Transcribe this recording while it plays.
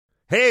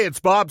Hey, it's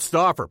Bob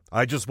Stauffer.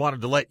 I just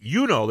wanted to let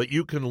you know that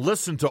you can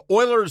listen to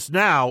Oilers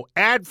Now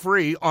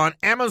ad-free on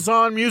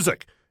Amazon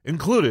Music,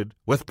 included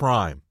with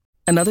Prime.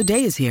 Another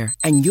day is here,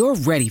 and you're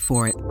ready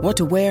for it. What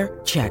to wear?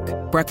 Check.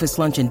 Breakfast,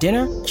 lunch, and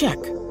dinner? Check.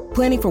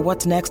 Planning for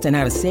what's next and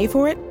how to save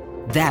for it?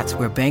 That's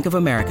where Bank of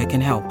America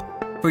can help.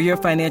 For your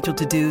financial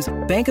to-dos,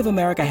 Bank of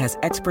America has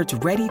experts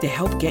ready to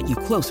help get you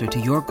closer to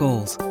your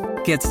goals.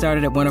 Get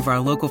started at one of our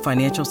local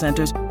financial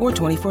centers or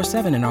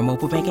 24/7 in our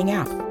mobile banking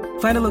app.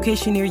 Find a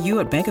location near you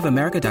at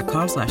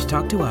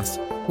bankofamerica.com/talktous.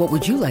 What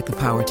would you like the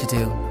power to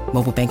do?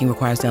 Mobile banking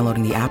requires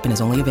downloading the app and is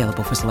only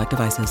available for select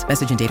devices.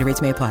 Message and data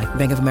rates may apply.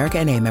 Bank of America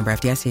N.A., member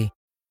FDIC.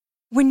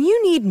 When you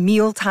need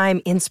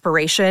mealtime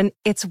inspiration,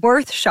 it's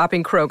worth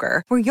shopping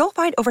Kroger, where you'll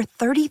find over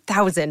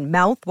 30,000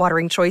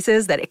 mouth-watering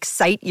choices that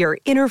excite your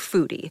inner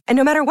foodie. And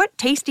no matter what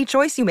tasty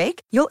choice you make,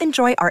 you'll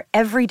enjoy our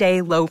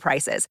everyday low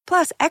prices,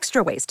 plus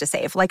extra ways to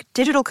save, like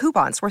digital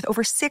coupons worth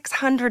over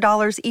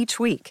 $600 each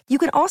week. You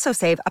can also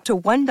save up to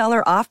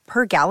 $1 off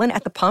per gallon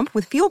at the pump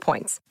with fuel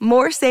points.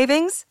 More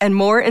savings and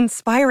more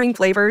inspiring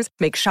flavors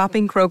make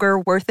shopping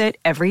Kroger worth it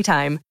every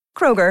time.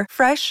 Kroger,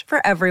 fresh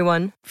for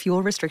everyone.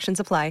 Fuel restrictions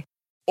apply.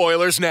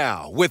 Oilers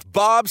Now with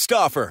Bob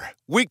Stauffer.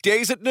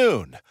 Weekdays at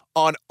noon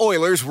on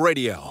Oilers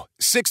Radio,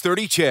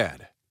 630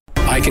 CHED.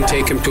 I can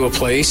take them to a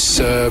place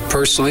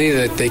personally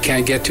that they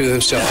can't get to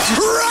themselves.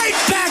 Right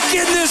back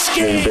in this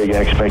game. Big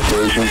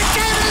expectations.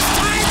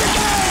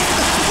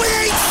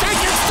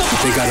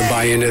 They got to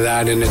buy into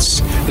that, and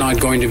it's not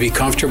going to be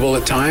comfortable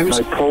at times.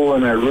 I pull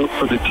and I root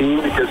for the team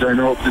because I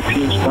know if the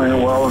team's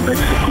playing well, it makes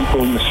the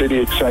people in the city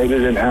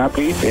excited and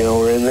happy. You know,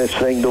 we're in this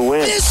thing to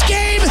win. This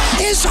game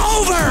is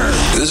over.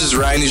 This is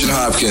Ryan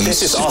Nugent-Hopkins.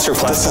 This is Oscar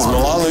Plessis. This is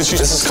Milan Lucic.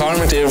 This is Connor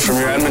McDavid from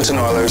your Edmonton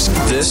Oilers.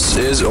 This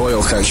is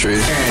Oil Country.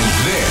 And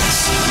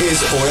this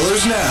is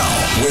Oilers Now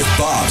with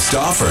Bob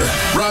Stauffer.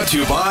 Brought to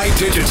you by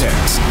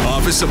Digitex.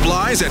 Office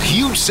supplies at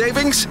huge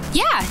savings?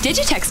 Yeah,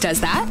 Digitex does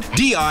that.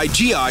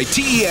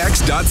 digitex.ca.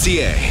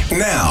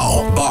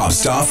 Now, Bob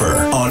Stauffer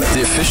on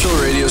the official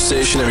radio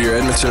station of your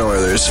Edmonton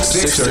Oilers,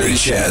 630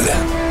 CHED.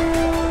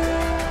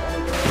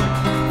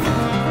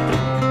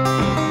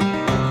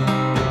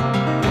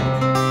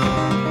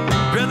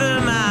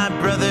 Brother, my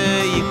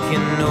brother, you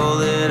can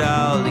hold it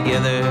all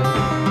together.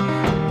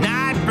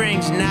 Night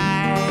brings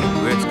night,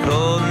 where it's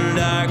cold and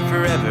dark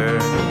forever.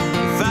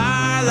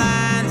 Fire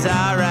lines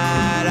are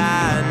right,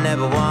 I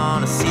never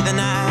want to see the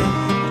night.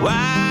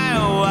 Why,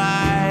 oh why?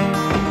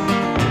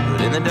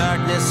 But in the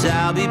darkness,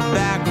 I'll be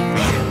back with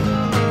you.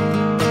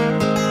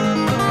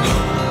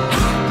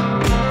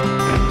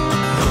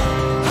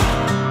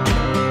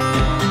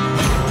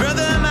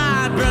 Brother,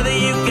 my brother,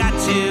 you got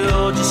to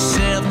hold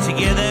yourself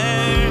together.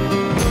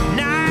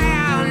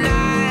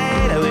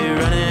 Night, we're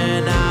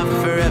running off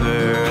forever.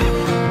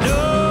 No,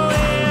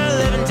 we'll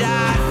live and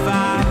die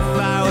far,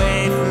 far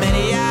away from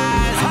any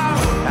eyes.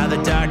 How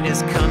the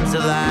darkness comes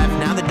alive,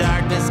 now the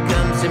darkness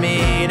comes to me,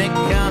 and it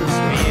comes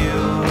from you.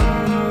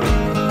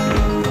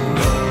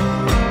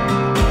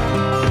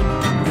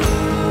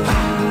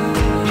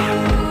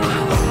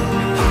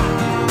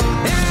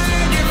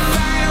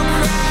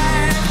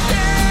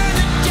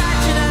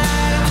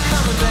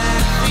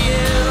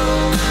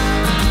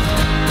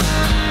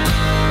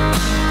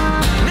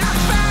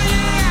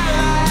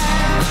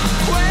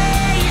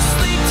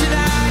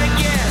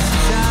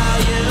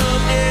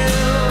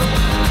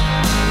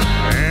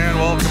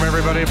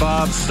 Everybody,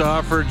 Bob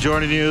Stauffer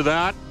joining you.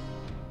 That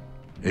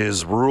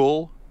is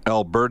Rural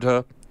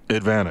Alberta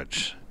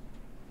Advantage.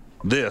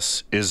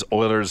 This is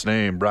Oilers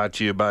Name, brought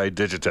to you by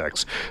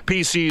Digitex.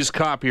 PCs,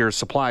 copiers,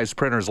 supplies,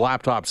 printers,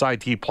 laptops,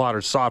 IT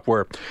plotters,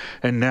 software,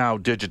 and now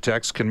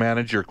Digitex can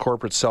manage your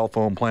corporate cell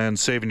phone plan,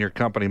 saving your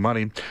company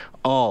money.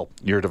 All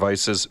your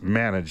devices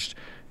managed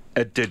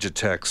at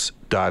digitex.ca.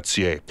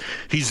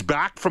 He's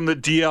back from the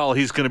DL.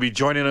 He's going to be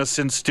joining us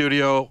in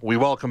studio. We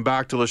welcome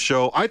back to the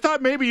show. I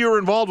thought maybe you were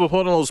involved with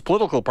one of those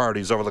political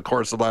parties over the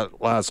course of that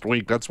last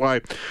week. That's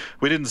why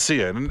we didn't see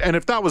it. And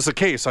if that was the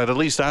case, I'd at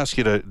least ask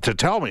you to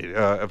tell me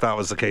if that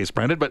was the case,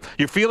 Brendan. But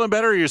you're feeling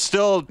better? Or you're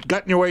still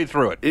gutting your way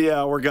through it?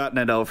 Yeah, we're gutting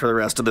it out for the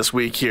rest of this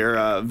week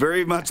here.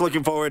 Very much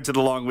looking forward to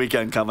the long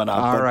weekend coming up.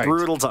 All right.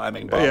 Brutal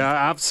timing, Bob.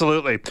 Yeah,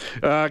 absolutely.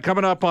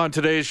 Coming up on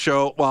today's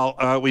show,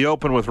 we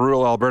open with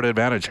Rural Alberta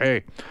Advantage.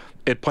 Hey,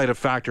 it played a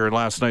factor in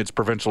last night's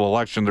provincial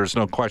election. There's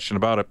no question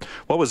about it.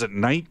 What was it?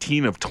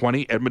 19 of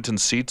 20 Edmonton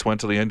seats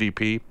went to the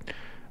NDP.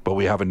 But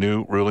we have a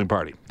new ruling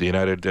party, the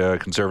United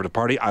Conservative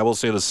Party. I will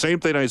say the same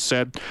thing I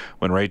said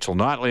when Rachel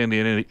Notley and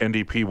the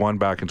NDP won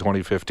back in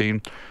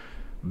 2015.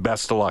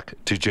 Best of luck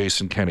to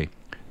Jason Kenney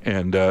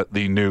and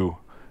the new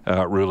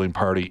ruling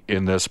party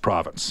in this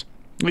province.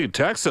 You can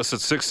text us at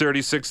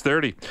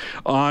 630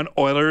 on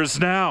Oilers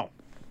Now.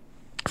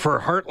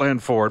 For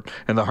Heartland Ford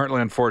and the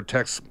Heartland Ford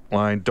text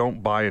line,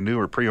 don't buy a new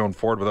or pre-owned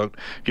Ford without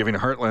giving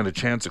Heartland a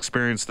chance.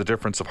 Experience the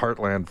difference of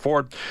Heartland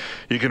Ford.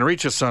 You can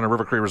reach us on a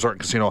River Cree Resort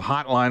and Casino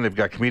hotline. They've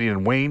got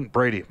comedian Wayne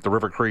Brady, the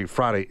River Cree,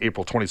 Friday,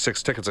 April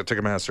 26th. Tickets at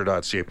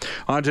Ticketmaster.ca.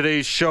 On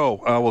today's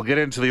show, we'll get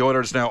into the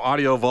Oilers Now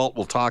Audio Vault.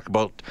 We'll talk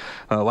about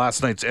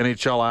last night's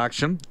NHL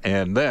action.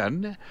 And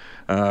then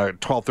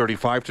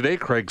 12:35 today,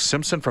 Craig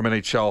Simpson from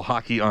NHL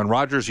Hockey on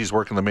Rogers. He's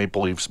working the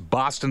Maple Leafs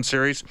Boston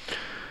series.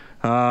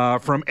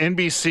 From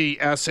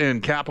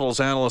NBCSN, Capitals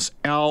analyst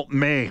Al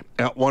May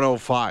at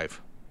 1:05.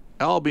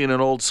 Al, being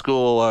an old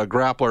school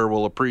grappler,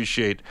 will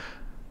appreciate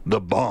the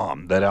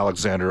bomb that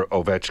Alexander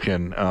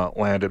Ovechkin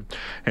landed.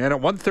 And at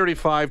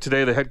 1:35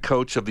 today, the head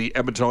coach of the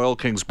Edmonton Oil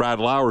Kings,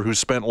 Brad Lauer, who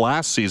spent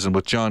last season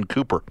with John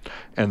Cooper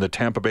and the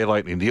Tampa Bay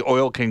Lightning. The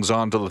Oil Kings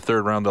on to the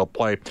third round. They'll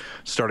play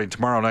starting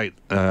tomorrow night,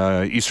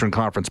 Eastern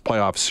Conference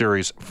Playoff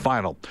Series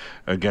final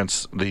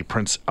against the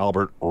Prince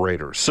Albert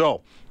Raiders.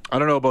 So, I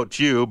don't know about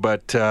you,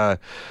 but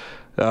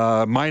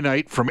my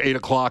night from 8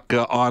 o'clock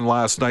on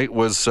last night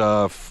was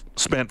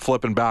spent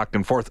flipping back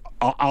and forth.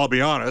 I'll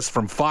be honest,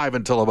 from 5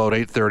 until about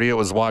 8:30, it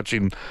was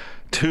watching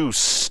two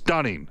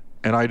stunning,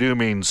 and I do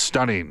mean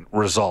stunning,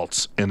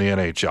 results in the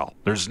NHL.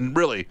 There's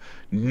really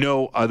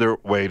no other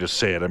way to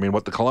say it. I mean,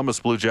 what the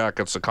Columbus Blue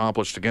Jackets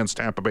accomplished against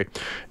Tampa Bay,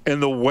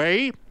 and the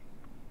way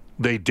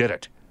they did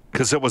it,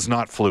 because it was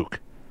not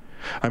fluke.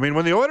 I mean,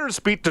 when the Oilers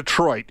beat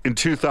Detroit in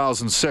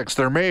 2006,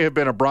 there may have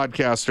been a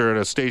broadcaster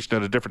at a station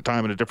at a different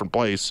time in a different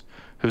place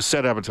who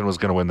said Edmonton was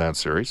going to win that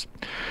series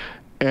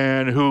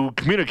and who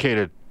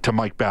communicated to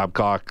Mike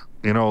Babcock,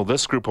 you know,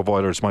 this group of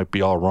Oilers might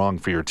be all wrong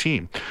for your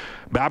team.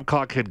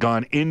 Babcock had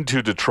gone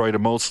into Detroit, a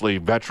mostly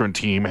veteran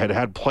team,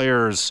 had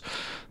players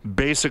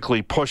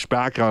basically push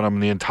back on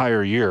him the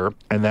entire year,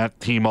 and that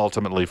team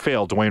ultimately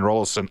failed. Dwayne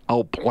Roloson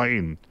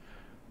outplaying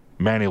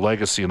Manny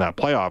Legacy in that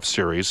playoff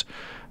series.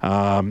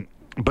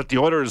 But the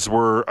Oilers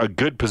were a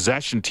good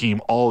possession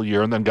team all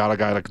year and then got a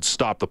guy that could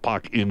stop the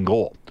puck in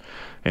goal.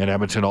 And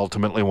Edmonton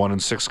ultimately won in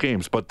 6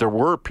 games. But there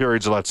were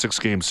periods of that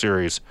 6-game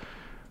series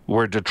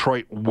where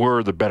Detroit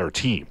were the better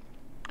team.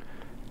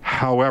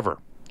 However,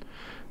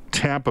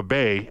 Tampa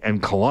Bay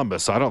and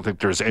Columbus, I don't think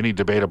there's any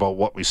debate about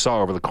what we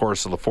saw over the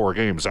course of the 4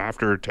 games.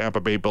 After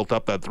Tampa Bay built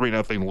up that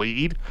 3-0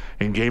 lead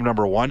in game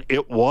number 1,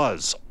 it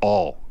was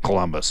all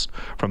Columbus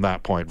from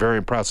that point. Very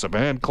impressive.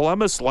 And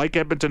Columbus, like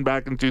Edmonton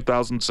back in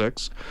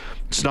 2006,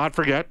 let's not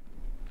forget,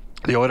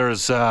 the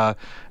Oilers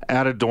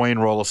added Dwayne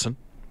Roloson.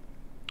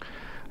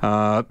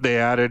 They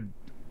added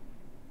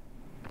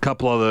a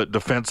couple of the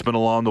defensemen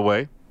along the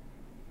way.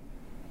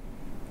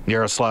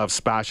 Yaroslav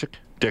Spacek,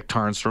 Dick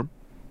Tarnstrom.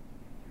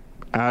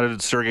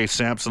 Added Sergei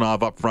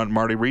Samsonov up front,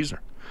 Marty Reisner,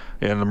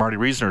 in the Marty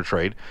Reisner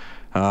trade,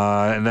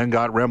 and then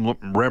got Rem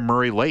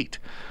Murray late.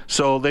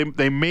 So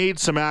they made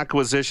some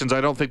acquisitions.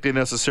 I don't think they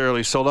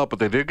necessarily sold out, but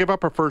they did give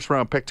up a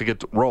first-round pick to get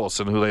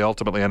Roloson, who they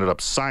ultimately ended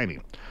up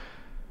signing.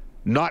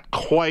 Not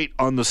quite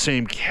on the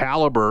same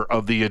caliber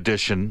of the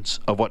additions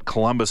of what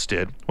Columbus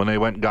did when they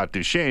went and got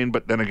Duchesne,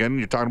 but then again,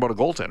 you're talking about a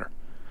goaltender.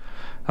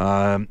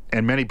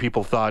 And many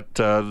people thought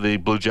the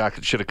Blue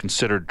Jackets should have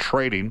considered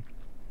trading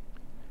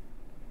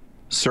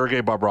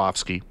Sergei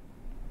Bobrovsky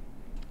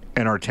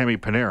and Artemi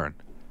Panarin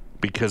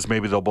because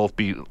maybe they'll both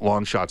be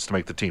long shots to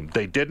make the team.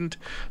 They didn't.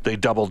 They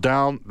doubled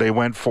down. They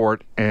went for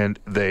it, and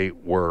they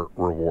were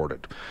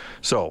rewarded.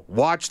 So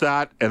watch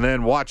that, and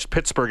then watch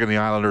Pittsburgh and the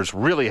Islanders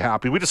really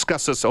happy. We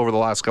discussed this over the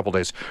last couple of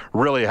days.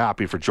 Really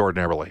happy for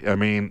Jordan Eberle. I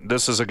mean,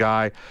 this is a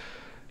guy...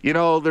 You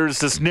know, there's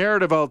this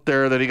narrative out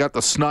there that he got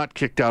the snot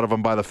kicked out of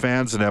him by the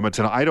fans in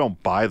Edmonton. I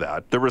don't buy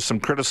that. There was some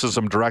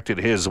criticism directed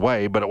his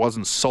way, but it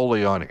wasn't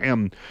solely on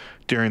him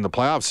during the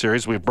playoff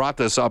series. We've brought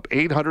this up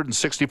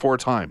 864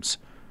 times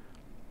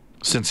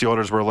since the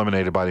Oilers were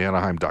eliminated by the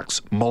Anaheim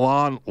Ducks.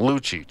 Milan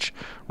Lucic,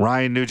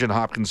 Ryan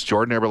Nugent-Hopkins,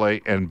 Jordan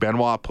Eberle, and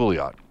Benoit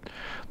Pouliot.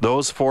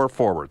 Those 4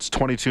 forwards,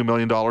 $22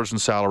 million in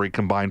salary,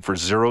 combined for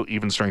 0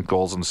 even-strength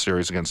goals in the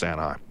series against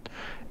Anaheim.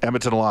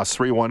 Edmonton lost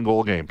 3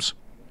 one-goal games.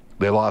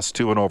 They lost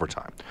 2 in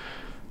overtime.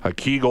 A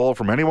key goal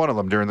from any one of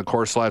them during the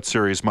course of that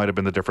series might have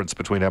been the difference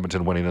between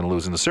Edmonton winning and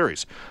losing the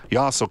series. You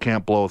also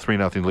can't blow a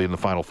 3-0 lead in the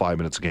final 5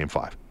 minutes of Game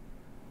 5.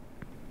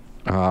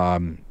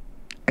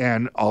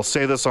 And I'll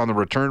say this on the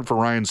return for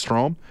Ryan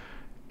Strome.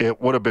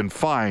 It would have been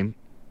fine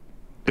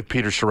if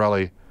Peter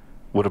Chiarelli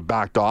would have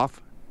backed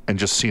off and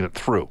just seen it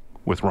through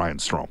with Ryan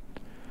Strome.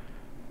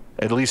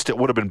 At least it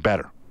would have been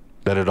better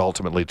than it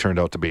ultimately turned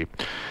out to be.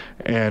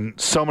 And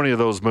so many of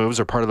those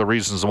moves are part of the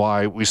reasons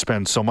why we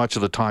spend so much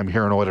of the time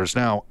here in Oilers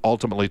Now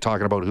ultimately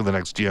talking about who the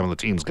next GM of the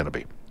team is going to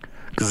be.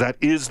 Because that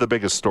is the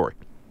biggest story.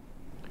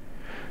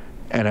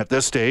 And at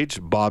this stage,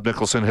 Bob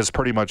Nicholson has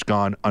pretty much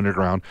gone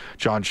underground.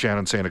 John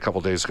Shannon saying a couple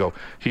days ago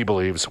he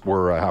believes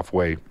we're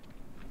halfway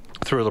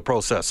through the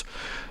process.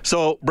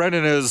 So,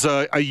 Brendan, is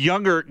a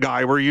younger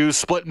guy, were you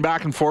splitting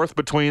back and forth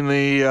between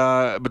the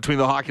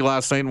hockey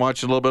last night and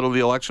watching a little bit of the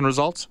election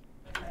results?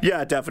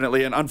 Yeah,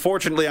 definitely. And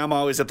unfortunately, I'm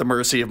always at the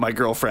mercy of my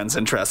girlfriend's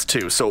interest,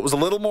 too. So it was a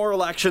little more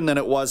election than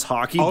it was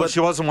hockey. Oh, but she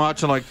wasn't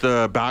watching, like,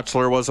 The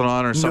Bachelor wasn't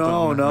on or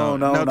something? No.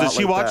 Now, did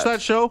she watch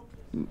that show?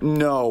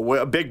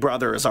 No, Big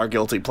Brother is our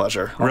guilty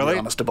pleasure. I'll be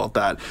honest about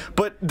that.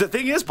 But the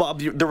thing is, Bob,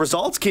 the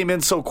results came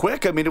in so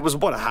quick. I mean, it was,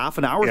 a half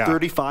an hour,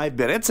 35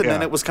 minutes, and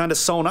then it was kind of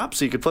sewn up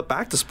so you could flip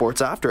back to sports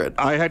after it.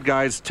 I had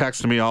guys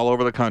texting me all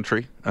over the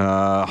country.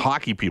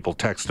 Hockey people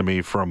texting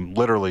me from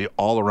literally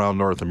all around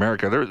North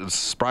America. There's a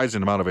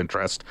surprising amount of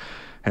interest.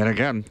 And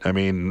again, I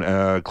mean,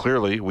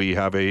 clearly we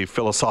have a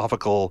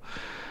philosophical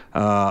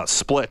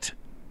split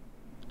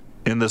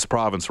in this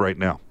province right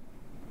now.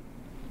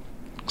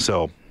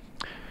 So...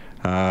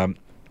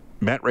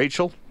 met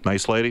Rachel,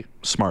 nice lady,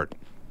 smart.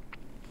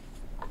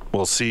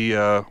 We'll see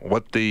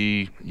what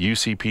the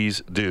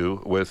UCPs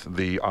do with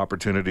the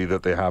opportunity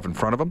that they have in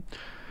front of them.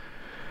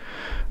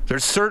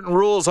 There's certain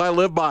rules I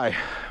live by,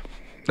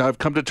 I've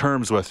come to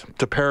terms with.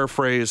 To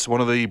paraphrase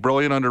one of the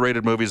brilliant,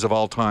 underrated movies of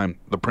all time,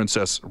 The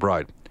Princess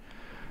Bride.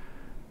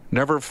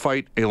 Never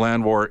fight a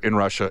land war in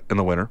Russia in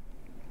the winter.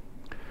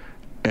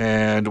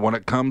 And when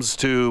it comes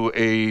to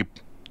a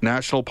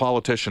national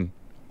politician,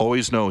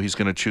 always know he's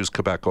going to choose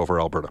Quebec over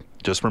Alberta.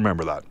 Just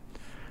remember that.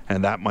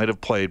 And that might have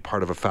played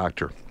part of a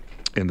factor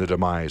in the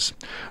demise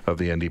of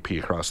the NDP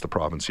across the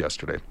province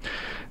yesterday,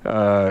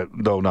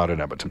 though not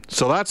in Edmonton.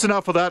 So that's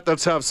enough of that.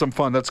 Let's have some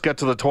fun. Let's get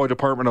to the toy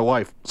department of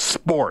life.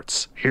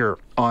 Sports here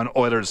on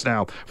Oilers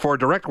Now. For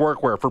direct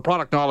workwear, for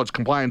product knowledge,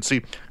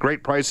 compliancy,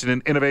 great pricing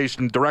and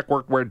innovation,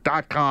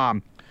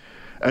 directworkwear.com.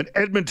 An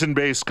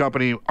Edmonton-based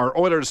company, our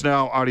Oilers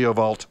Now Audio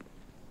Vault.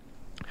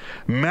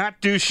 Matt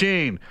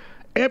Duchene,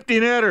 empty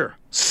netter.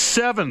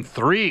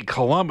 7-3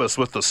 Columbus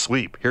with the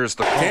sweep. Here's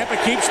the call. Tampa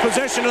keeps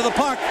possession of the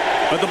puck,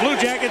 but the Blue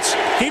Jackets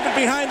keep it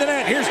behind the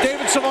net. Here's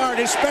David Savard,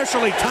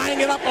 especially tying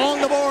it up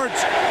along the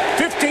boards.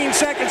 15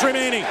 seconds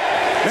remaining.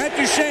 Matt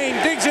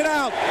Duchene digs it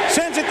out,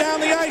 sends it down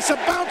the ice. A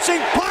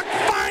bouncing puck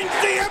finds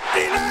the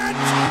empty net.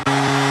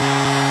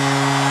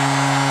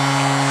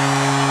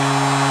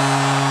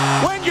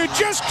 When you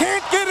just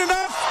can't get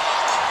enough,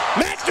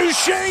 Matt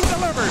Duchene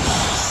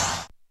delivers.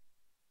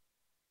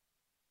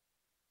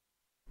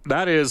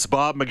 That is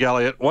Bob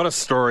McElliott. What a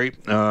story.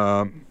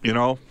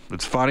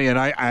 It's funny, and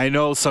I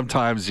know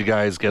sometimes you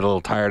guys get a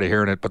little tired of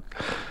hearing it, but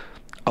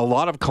a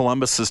lot of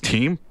Columbus's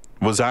team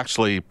was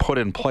actually put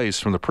in place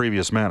from the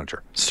previous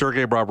manager.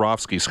 Sergei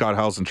Bobrovsky, Scott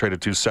Housen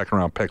traded 2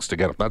 second-round picks to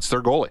get him. That's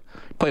their goalie.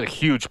 Played a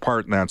huge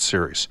part in that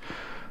series.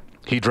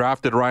 He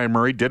drafted Ryan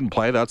Murray, didn't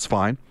play, that's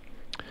fine.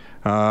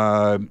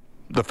 The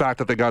fact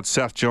that they got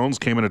Seth Jones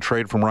came in a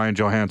trade from Ryan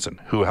Johansson,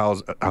 who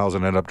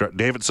Housen ended up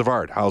David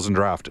Savard, Housen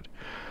drafted.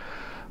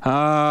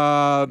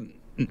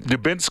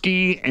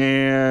 Dubinsky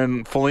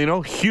and Foligno,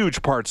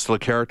 huge parts to the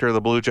character of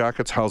the Blue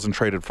Jackets. Housen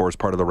traded for as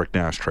part of the Rick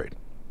Nash trade.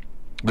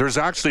 There's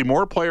actually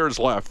more players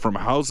left from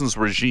Housen's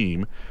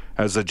regime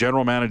as the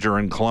general manager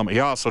in Columbus. He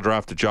also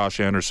drafted Josh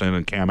Anderson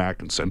and Cam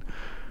Atkinson.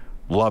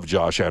 Love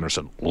Josh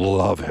Anderson.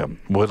 Love him.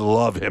 Would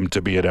love him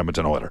to be at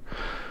Edmonton Oilers.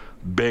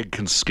 Big,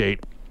 can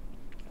skate.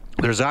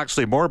 There's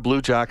actually more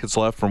Blue Jackets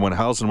left from when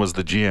Housen was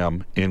the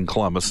GM in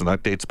Columbus, and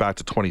that dates back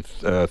to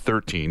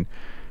 2013.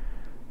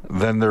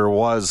 Than there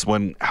was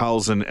when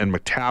Housen and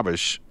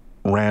McTavish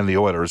ran the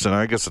Oilers, and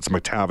I guess it's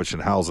McTavish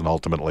and Housen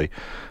ultimately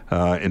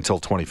until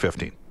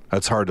 2015.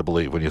 That's hard to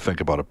believe when you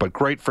think about it, but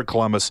great for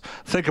Columbus.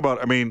 Think about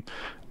it. I mean,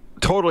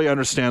 totally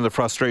understand the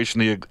frustration,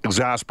 the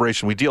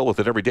exasperation. We deal with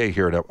it every day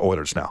here at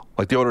Oilers Now.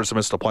 Like the Oilers have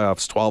missed the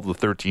playoffs 12 to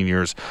 13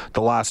 years.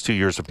 The last 2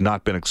 years have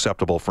not been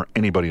acceptable for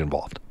anybody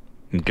involved.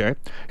 Okay?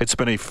 It's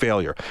been a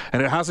failure.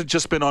 And it hasn't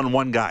just been on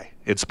one guy.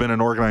 It's been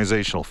an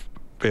organizational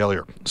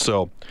failure.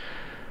 So...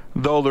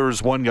 though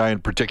there's one guy in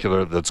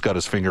particular that's got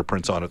his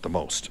fingerprints on it the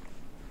most.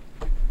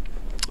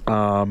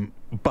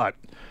 But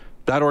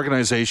that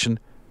organization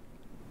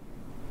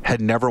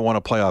had never won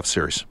a playoff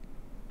series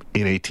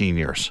in 18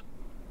 years.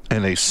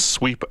 And they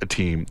sweep a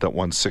team that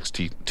won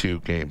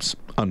 62 games.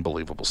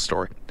 Unbelievable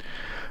story.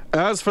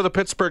 As for the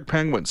Pittsburgh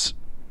Penguins,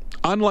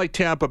 unlike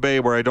Tampa Bay,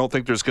 where I don't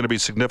think there's going to be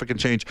significant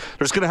change,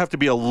 there's going to have to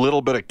be a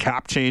little bit of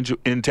cap change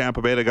in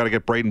Tampa Bay. They got to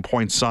get Braden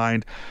Point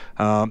signed.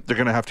 They're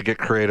going to have to get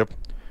creative.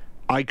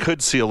 I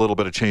could see a little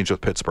bit of change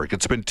with Pittsburgh.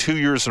 It's been 2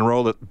 years in a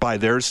row that, by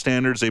their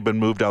standards, they've been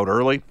moved out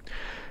early.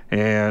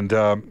 And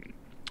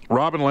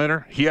Robin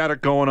Lehner, he had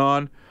it going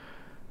on.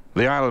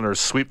 The Islanders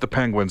sweep the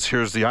Penguins.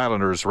 Here's the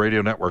Islanders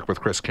Radio Network with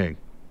Chris King.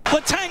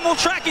 Letang will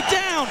track it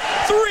down.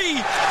 3, 2,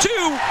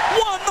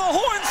 1. The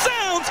horn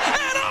sounds,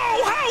 and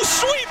oh, how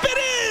sweep it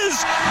is!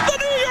 The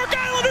New York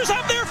Islanders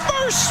have their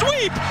first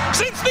sweep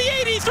since the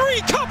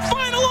 '83 Cup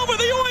Final over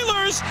the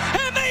Oilers,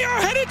 and they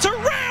are headed to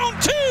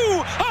round 2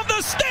 of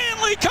the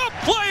Stanley Cup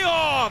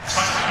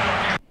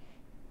playoffs.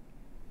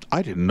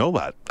 I didn't know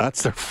that.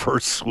 That's their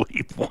first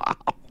sweep. Wow.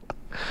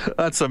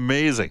 That's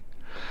amazing.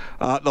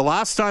 The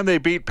last time they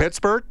beat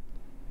Pittsburgh,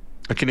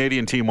 a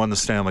Canadian team won the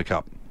Stanley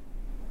Cup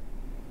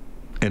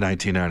in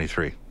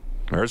 1993.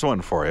 There's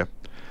one for you.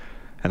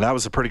 And that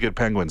was a pretty good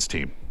Penguins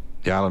team.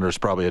 The Islanders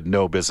probably had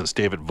no business.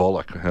 David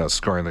Volek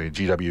scoring the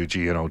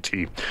GWG and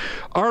OT.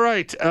 All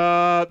right,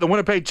 the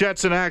Winnipeg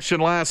Jets in action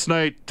last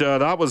night.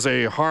 That was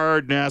a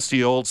hard,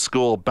 nasty,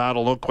 old-school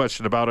battle, no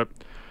question about it.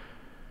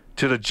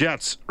 To the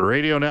Jets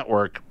Radio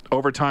Network,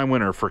 overtime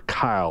winner for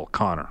Kyle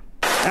Connor.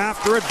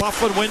 After it,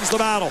 Byfuglien wins the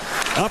battle.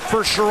 Up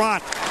for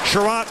Sherratt.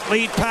 Sherratt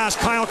lead pass.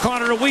 Kyle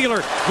Connor to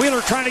Wheeler.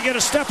 Wheeler trying to get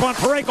a step on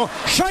Parayko.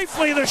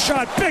 Scheifele the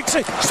shot. Big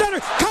save. Center.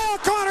 Kyle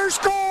Connor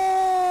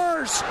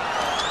scores!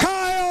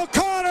 Kyle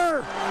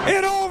Connor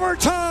in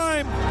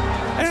overtime.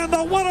 And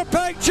the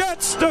Winnipeg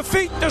Jets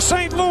defeat the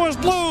St. Louis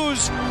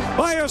Blues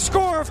by a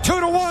score of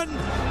 2-1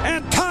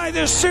 and tie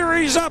this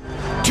series up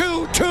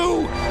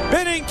 2-2.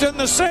 Binnington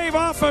the save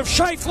off of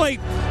Scheifele.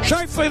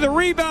 Scheifele the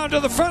rebound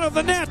to the front of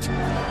the net.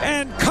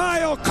 And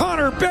Kyle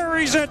Connor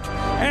buries it.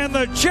 And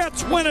the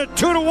Jets win it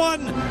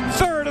 2-1.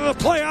 Third of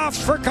the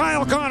playoffs for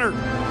Kyle Connor.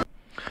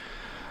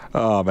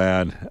 Oh,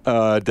 man.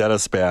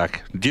 Dennis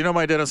Back. Do you know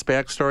my Dennis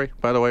Back story,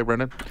 by the way,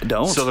 Brendan? I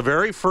don't. So the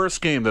very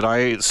first game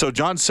that So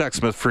John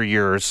Sexsmith for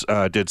years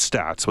did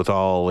stats with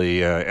all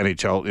the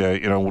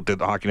NHL,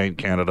 did Hockey Night in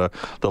Canada,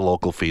 the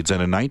local feeds.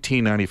 And in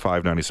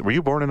 1995-96, were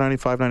you born in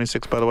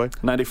 95-96, by the way?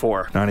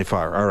 94.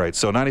 95. All right.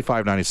 So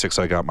 95-96,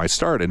 I got my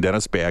start. And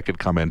Dennis Back had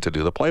come in to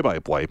do the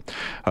play-by-play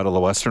out of the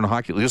Western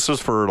Hockey League. This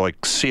was for,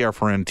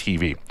 CFRN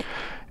TV.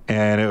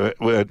 And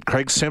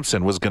Craig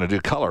Simpson was going to do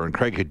color, and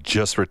Craig had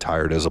just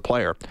retired as a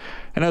player.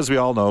 And as we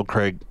all know,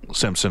 Craig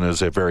Simpson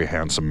is a very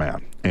handsome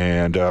man.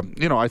 And,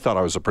 I thought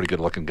I was a pretty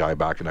good-looking guy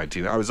back in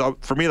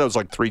for me, that was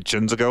like 3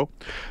 chins ago.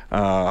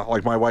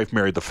 My wife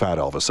married the fat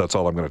Elvis. That's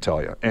all I'm going to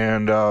tell you.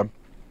 And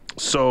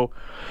so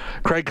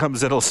Craig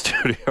comes into the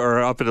studio or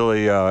up into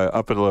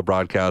the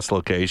broadcast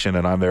location,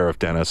 and I'm there with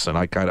Dennis, and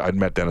I'd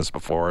met Dennis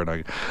before, and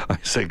I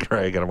say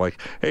Craig, and I'm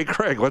like, "Hey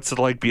Craig, what's it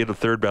like being the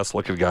third best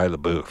looking guy in the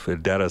booth?"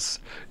 And Dennis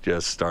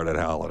just started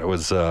howling. It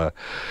was it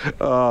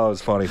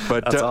was funny.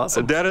 But that's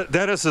awesome.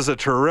 Dennis is a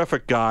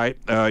terrific guy.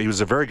 He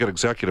was a very good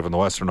executive in the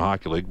Western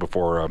Hockey League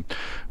before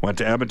went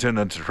to Edmonton,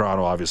 then to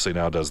Toronto. Obviously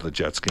now does the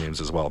Jets games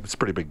as well. It's a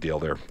pretty big deal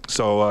there.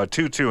 So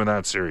 2-2 in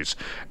that series.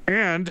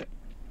 And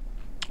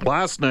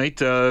last night,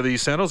 the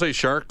San Jose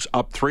Sharks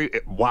up 3.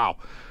 Wow.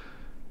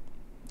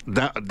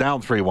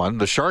 Down 3-1.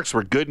 The Sharks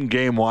were good in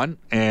game 1,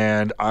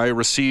 and I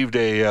received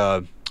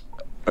a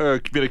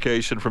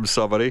communication from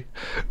somebody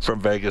from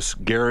Vegas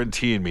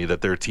guaranteeing me that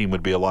their team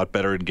would be a lot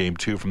better in game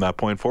 2 from that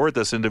point forward.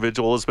 This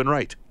individual has been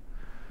right.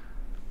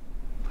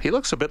 He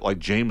looks a bit like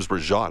James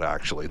Brajot,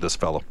 actually, this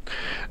fellow.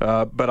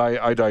 But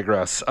I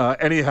digress.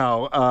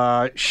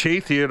 Anyhow, Shea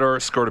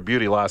Theodore scored a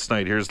beauty last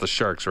night. Here's the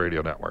Sharks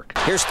Radio Network.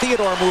 Here's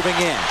Theodore moving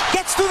in.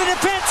 Gets through the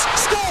defense.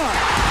 Score!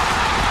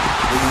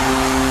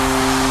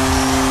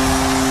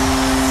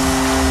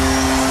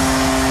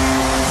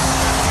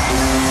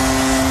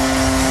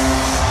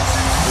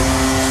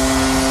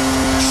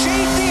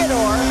 Shea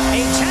Theodore,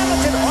 a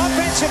talented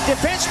offensive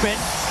defenseman,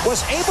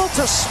 was able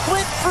to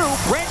split through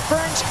Brent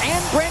Burns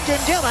and Brendan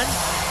Dillon.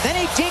 Then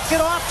he deked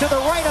it off to the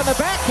right on the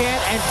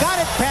backhand and got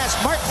it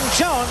past Martin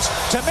Jones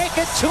to make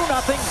it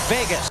 2-0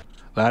 Vegas.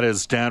 That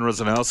is Dan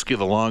Rosanowski,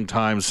 the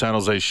longtime San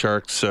Jose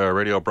Sharks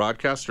radio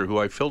broadcaster who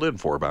I filled in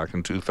for back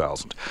in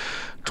 2000.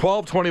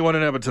 12:21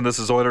 in Edmonton. This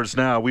is Oilers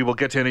Now. We will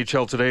get to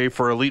NHL today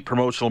for elite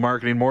promotional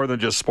marketing, more than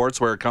just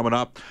sportswear, coming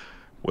up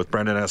with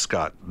Brendan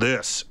Escott.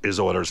 This is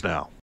Oilers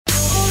Now.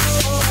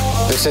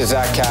 This is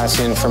Zach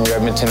Cassian from your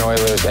Edmonton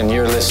Oilers, and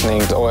you're listening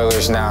to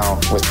Oilers Now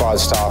with Bob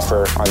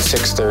Stauffer on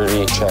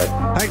 630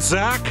 CHED. Thanks,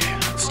 Zach.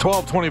 It's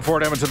 12:24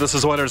 at Edmonton. This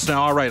is Oilers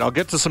Now. All right, I'll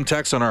get to some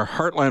text on our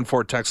Heartland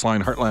Ford text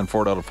line, Heartland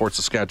Ford out of Fort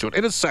Saskatchewan,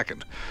 in a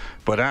second.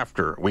 But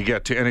after we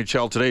get to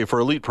NHL today for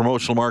elite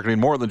promotional marketing,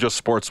 more than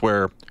just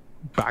sportswear,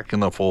 back in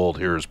the fold,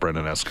 here's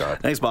Brendan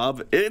Escott. Thanks,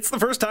 Bob. It's the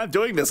first time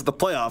doing this at the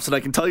playoffs, and I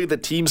can tell you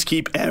that teams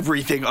keep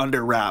everything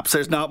under wraps.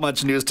 There's not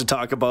much news to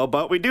talk about,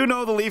 but we do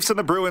know the Leafs and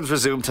the Bruins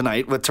resume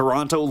tonight, with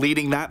Toronto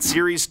leading that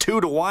series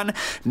 2-1.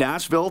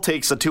 Nashville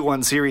takes a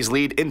 2-1 series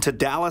lead into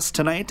Dallas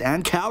tonight,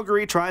 and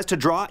Calgary tries to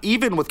draw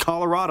even with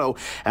Colorado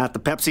at the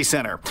Pepsi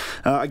Center.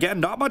 Again,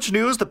 not much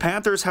news. The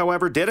Panthers,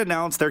 however, did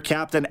announce their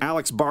captain,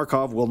 Alex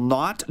Barkov, will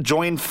not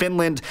join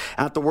Finland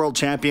at the World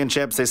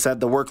Championships. They said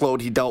the workload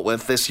he dealt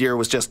with this year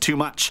was just too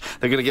much.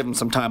 They're going to give him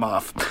some time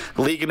off.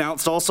 The league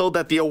announced also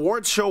that the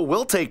awards show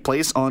will take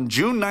place on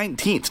June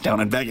 19th down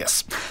in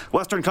Vegas.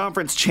 Western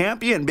Conference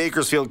champion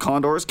Bakersfield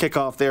Condors kick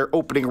off their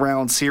opening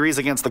round series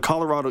against the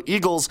Colorado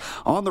Eagles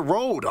on the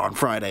road on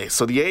Friday.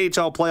 So the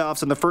AHL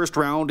playoffs in the first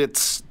round,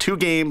 it's 2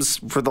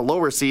 games for the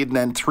lower seed and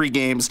then 3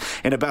 games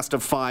in a best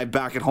of 5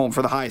 back at home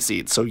for the high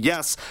seed. So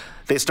yes,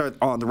 they start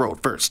on the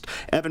road first.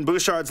 Evan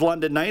Bouchard's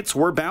London Knights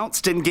were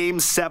bounced in Game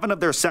 7 of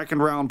their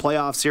second-round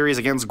playoff series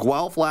against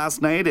Guelph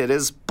last night. It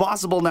is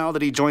possible now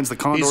that he joins the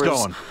Condors. He's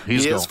going. He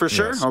is for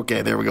sure? Yes.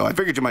 Okay, there we go. I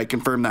figured you might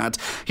confirm that.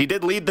 He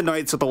did lead the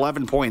Knights with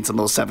 11 points in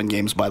those 7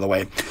 games, by the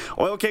way.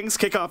 Oil Kings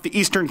kick off the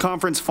Eastern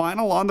Conference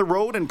Final on the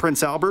road in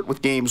Prince Albert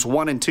with Games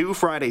 1 and 2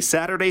 Friday,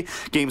 Saturday.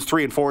 Games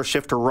 3 and 4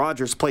 shift to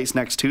Rogers Place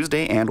next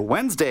Tuesday and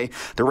Wednesday.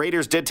 The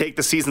Raiders did take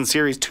the season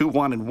series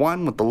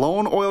 2-1-1 with the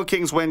lone Oil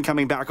Kings win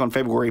coming back on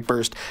February 1st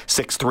dispersed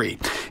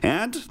 6-3.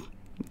 And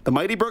the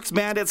Mighty Brooks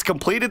Bandits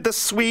completed the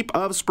sweep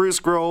of Spruce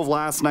Grove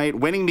last night,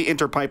 winning the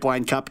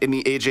Interpipeline Cup in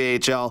the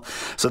AJHL.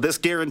 So this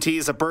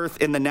guarantees a berth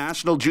in the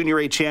National Junior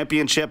A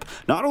Championship,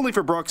 not only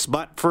for Brooks,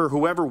 but for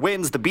whoever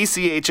wins the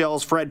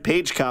BCHL's Fred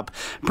Page Cup.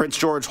 Prince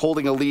George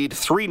holding a lead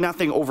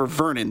 3-0 over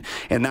Vernon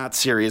in that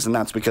series, and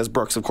that's because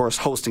Brooks, of course,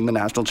 hosting the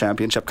National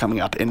Championship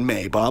coming up in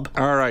May, Bob.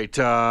 All right,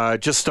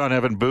 just on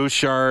Evan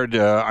Bouchard,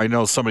 I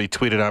know somebody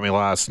tweeted at me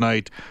last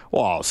night,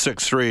 well,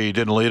 6-3,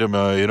 didn't lead him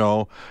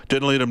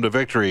to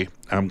victory.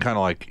 I'm kind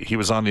of like, he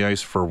was on the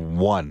ice for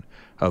one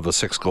of the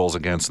 6 goals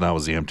against, and that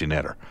was the empty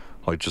netter.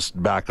 Like,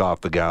 just back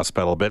off the gas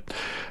pedal a bit.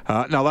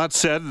 Now, that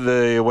said,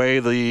 the way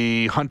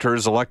the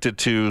Hunters elected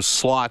to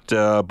slot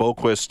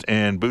Boquist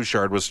and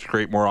Bouchard was to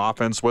create more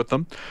offense with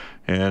them.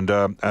 And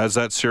as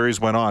that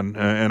series went on,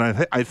 and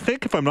I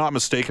think, if I'm not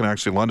mistaken,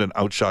 actually, London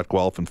outshot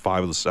Guelph in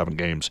 5 of the 7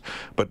 games.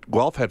 But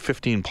Guelph had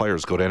 15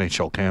 players go to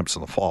NHL camps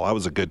in the fall. That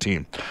was a good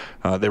team.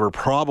 They were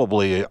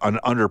probably an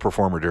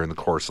underperformer during the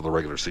course of the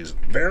regular season.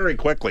 Very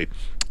quickly,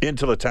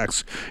 into the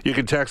text. You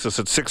can text us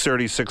at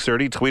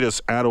 630. Tweet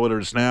us at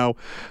Oilers Now.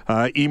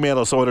 Email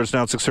us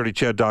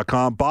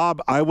OilersNow@630ched.com.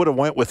 Bob, I would have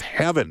went with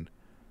Heaven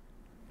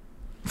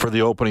for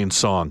the opening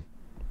song.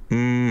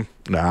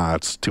 Nah,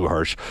 it's too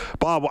harsh.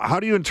 Bob, how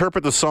do you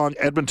interpret the song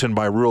Edmonton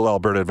by Rural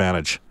Alberta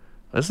Advantage?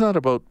 Isn't that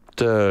about,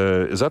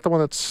 is that the one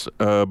that's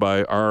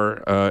by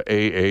RAA?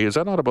 Is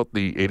that not about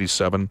the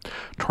 87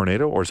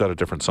 tornado, or is that a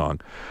different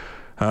song?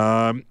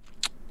 Paul,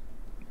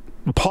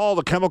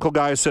 the chemical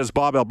guy, says,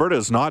 Bob, Alberta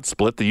is not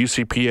split. The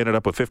UCP ended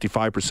up with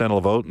 55% of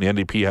the vote, and the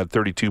NDP had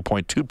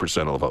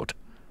 32.2% of the vote.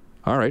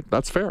 All right,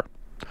 that's fair.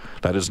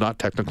 That is not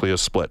technically a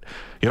split.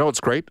 You know what's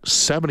great?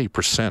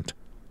 70%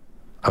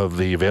 of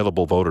the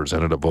available voters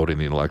ended up voting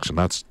in the election.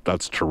 That's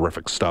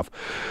terrific stuff.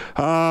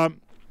 Bob,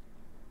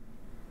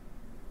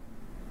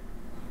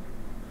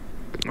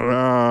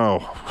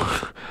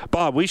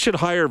 we should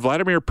hire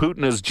Vladimir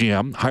Putin as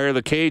GM, hire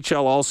the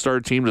KHL All-Star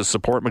team to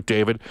support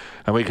McDavid,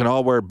 and we can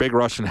all wear big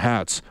Russian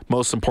hats.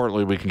 Most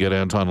importantly, we can get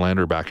Anton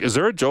Lander back. Is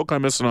there a joke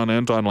I'm missing on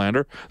Anton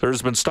Lander?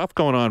 There's been stuff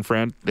going on,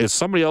 friend. Is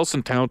somebody else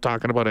in town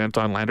talking about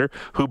Anton Lander,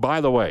 who, by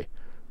the way,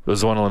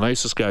 was one of the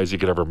nicest guys you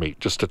could ever meet.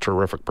 Just a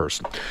terrific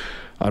person.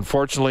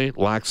 Unfortunately,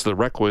 lacks the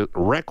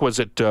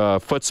requisite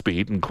foot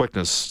speed and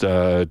quickness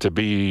to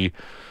be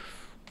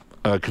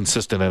a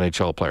consistent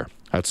NHL player.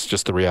 That's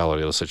just the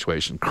reality of the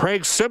situation.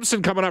 Craig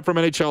Simpson coming up from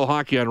NHL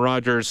Hockey on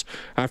Rogers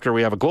after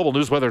we have a global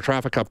news weather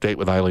traffic update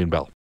with Eileen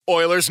Bell.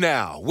 Oilers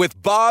Now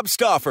with Bob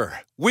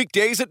Stauffer.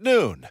 Weekdays at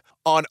noon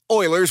on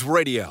Oilers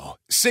Radio,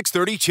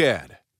 630 CHED.